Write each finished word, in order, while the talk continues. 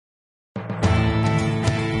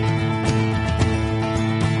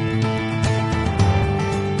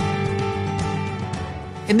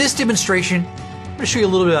In this demonstration, I'm going to show you a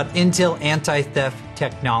little bit about Intel anti-theft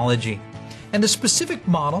technology. And the specific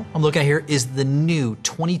model I'm looking at here is the new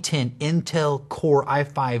 2010 Intel Core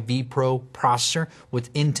i5 vPro processor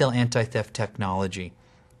with Intel anti-theft technology.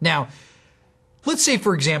 Now, let's say,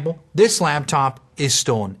 for example, this laptop is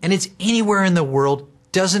stolen and it's anywhere in the world.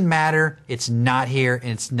 Doesn't matter. It's not here and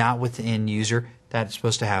it's not with the end user that's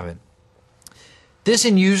supposed to have it. This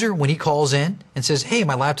end user, when he calls in and says, hey,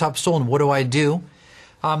 my laptop's stolen, what do I do?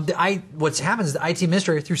 What happens is the IT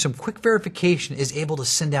administrator, through some quick verification, is able to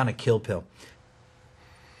send down a kill pill.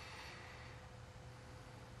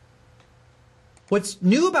 What's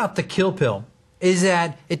new about the kill pill is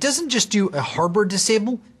that it doesn't just do a hardware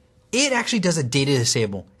disable, it actually does a data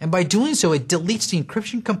disable. And by doing so, it deletes the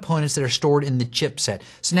encryption components that are stored in the chipset.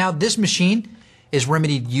 So now this machine is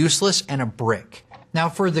remedied useless and a brick. Now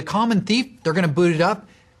for the common thief, they're going to boot it up,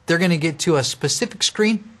 they're going to get to a specific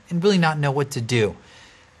screen and really not know what to do.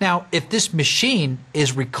 Now, if this machine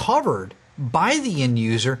is recovered by the end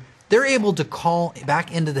user, they're able to call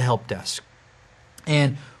back into the help desk.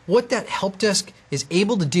 And what that help desk is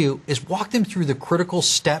able to do is walk them through the critical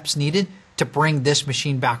steps needed to bring this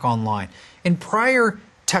machine back online. In prior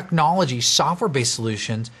technology, software-based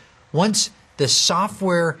solutions, once the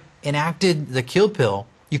software enacted the kill pill,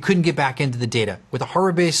 you couldn't get back into the data. With a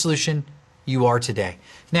hardware-based solution, you are today.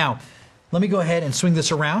 Now, let me go ahead and swing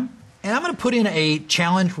this around. And I'm going to put in a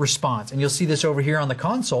challenge response. And you'll see this over here on the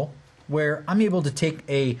console where I'm able to take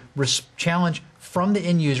a challenge from the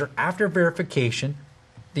end user after verification,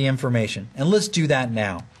 the information. And let's do that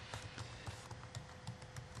now.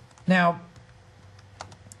 Now,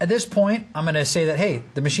 at this point, I'm going to say that, hey,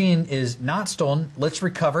 the machine is not stolen. Let's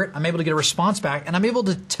recover it. I'm able to get a response back. And I'm able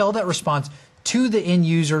to tell that response to the end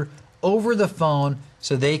user over the phone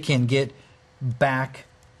so they can get back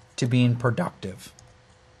to being productive.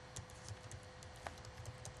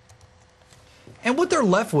 And what they're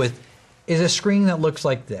left with is a screen that looks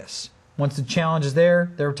like this. Once the challenge is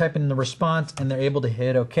there, they're typing in the response and they're able to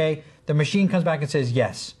hit OK. The machine comes back and says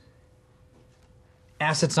yes.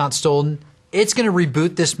 Assets not stolen. It's going to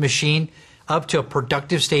reboot this machine up to a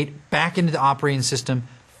productive state back into the operating system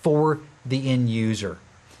for the end user.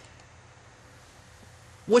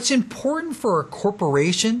 What's important for a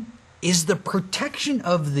corporation is the protection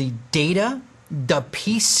of the data, the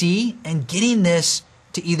PC, and getting this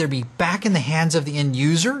to either be back in the hands of the end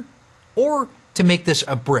user or to make this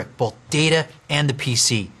a brick, both data and the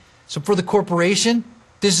PC. So for the corporation,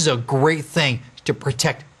 this is a great thing to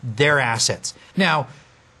protect their assets. Now,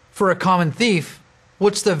 for a common thief,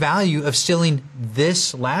 what's the value of stealing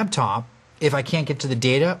this laptop if I can't get to the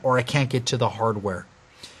data or I can't get to the hardware?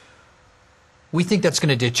 We think that's going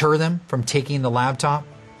to deter them from taking the laptop.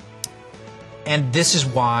 And this is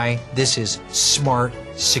why this is smart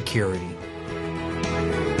security.